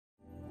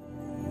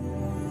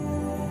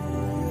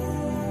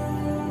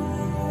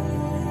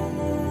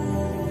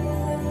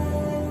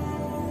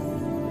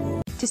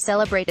To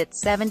celebrate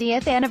its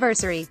 70th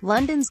anniversary,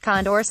 London's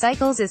Condor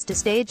Cycles is to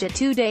stage a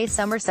two-day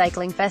summer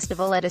cycling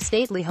festival at a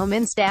stately home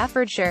in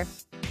Staffordshire.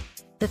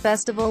 The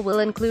festival will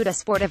include a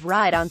sportive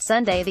ride on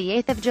Sunday the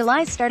 8th of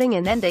July starting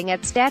and ending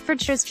at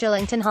Staffordshire's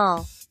Chillington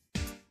Hall.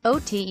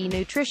 OTE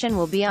Nutrition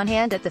will be on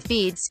hand at the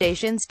feed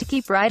stations to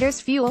keep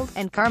riders fueled,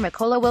 and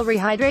Carmicola will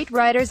rehydrate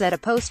riders at a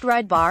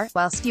post-ride bar,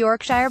 whilst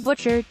Yorkshire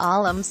butcher,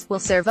 Allums, will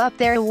serve up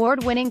their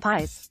award-winning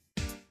pies.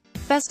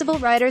 Festival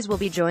riders will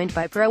be joined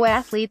by pro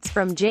athletes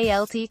from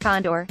JLT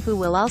Condor, who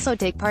will also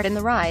take part in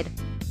the ride.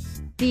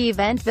 The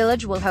event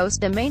village will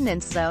host a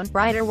maintenance zone,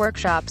 rider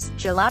workshops,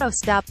 gelato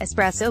stop,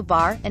 espresso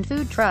bar, and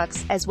food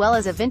trucks, as well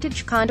as a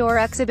vintage Condor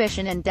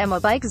exhibition and demo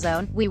bike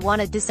zone. "We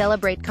wanted to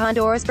celebrate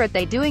Condor's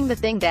birthday doing the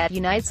thing that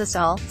unites us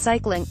all,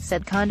 cycling,"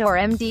 said Condor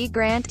MD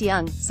Grant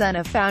Young, son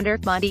of founder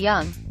Monty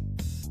Young.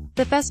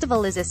 "The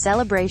festival is a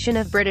celebration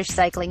of British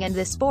cycling and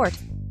this sport.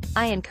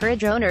 I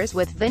encourage owners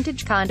with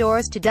vintage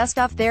Condors to dust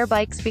off their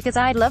bikes because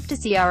I'd love to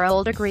see our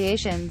older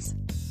creations.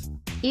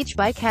 Each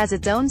bike has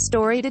its own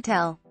story to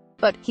tell."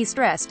 But, he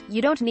stressed,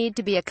 you don't need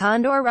to be a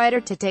Condor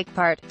rider to take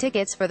part.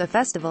 Tickets for the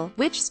festival,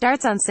 which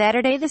starts on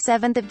Saturday the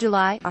 7th of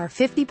July, are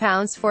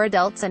 £50 for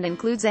adults and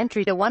includes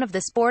entry to one of the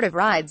sportive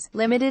rides,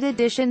 limited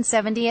edition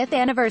 70th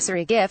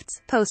anniversary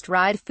gifts,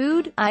 post-ride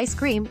food, ice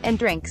cream, and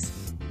drinks.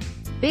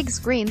 Big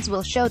screens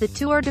will show the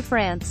Tour de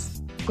France.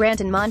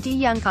 Grant and Monty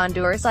Young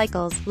Condor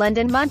Cycles,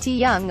 London. Monty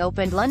Young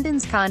opened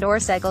London's Condor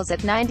Cycles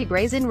at 90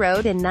 Gray's Inn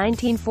Road in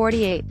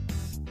 1948.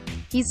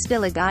 He's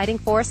still a guiding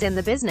force in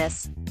the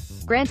business.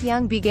 Grant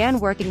Young began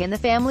working in the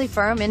family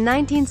firm in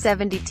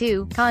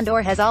 1972.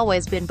 Condor has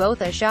always been both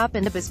a shop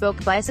and a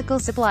bespoke bicycle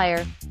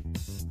supplier.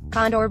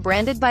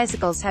 Condor-branded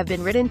bicycles have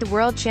been ridden to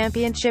World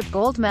Championship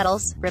gold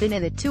medals, ridden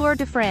in the Tour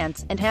de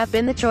France, and have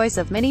been the choice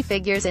of many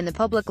figures in the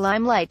public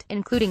limelight,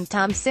 including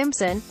Tom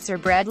Simpson, Sir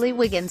Bradley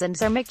Wiggins and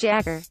Sir Mick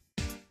Jagger.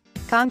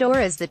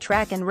 Condor is the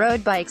track and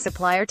road bike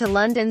supplier to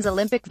London's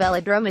Olympic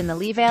Velodrome in the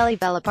Lee Valley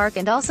Velopark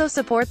and also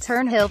supports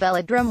Herne Hill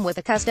Velodrome with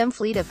a custom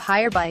fleet of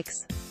hire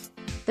bikes.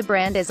 The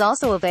brand is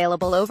also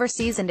available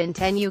overseas and in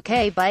 10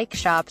 UK bike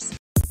shops.